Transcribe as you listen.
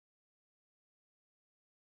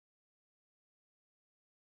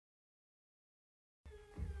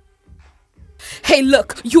Hey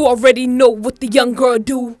look, you already know what the young girl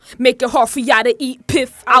do. Make it hard for y'all to eat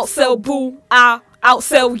piff, outsell boo. I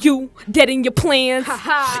outsell you, dead in your plans.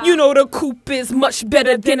 You know the coupe is much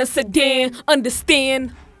better than a sedan,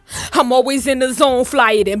 understand? I'm always in the zone,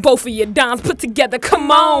 flyer than both of your dimes put together,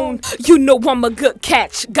 come on. You know I'm a good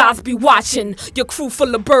catch, guys be watching. Your crew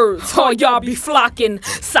full of birds, all y'all be flocking.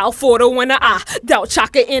 South Florida when I doubt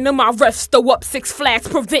Chaka in them. My refs throw up 6 flags,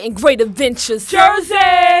 preventing great adventures. Jersey!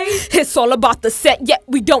 It's all about the set, yet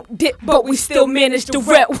we don't dip, but we still manage to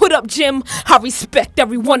rep. What up, Jim? I respect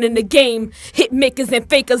everyone in the game. Hit makers and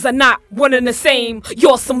fakers are not one and the same.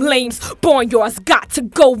 You're some lames, born yours got to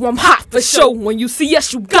go. I'm hot for show. When you see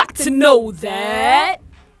us, you got to know that.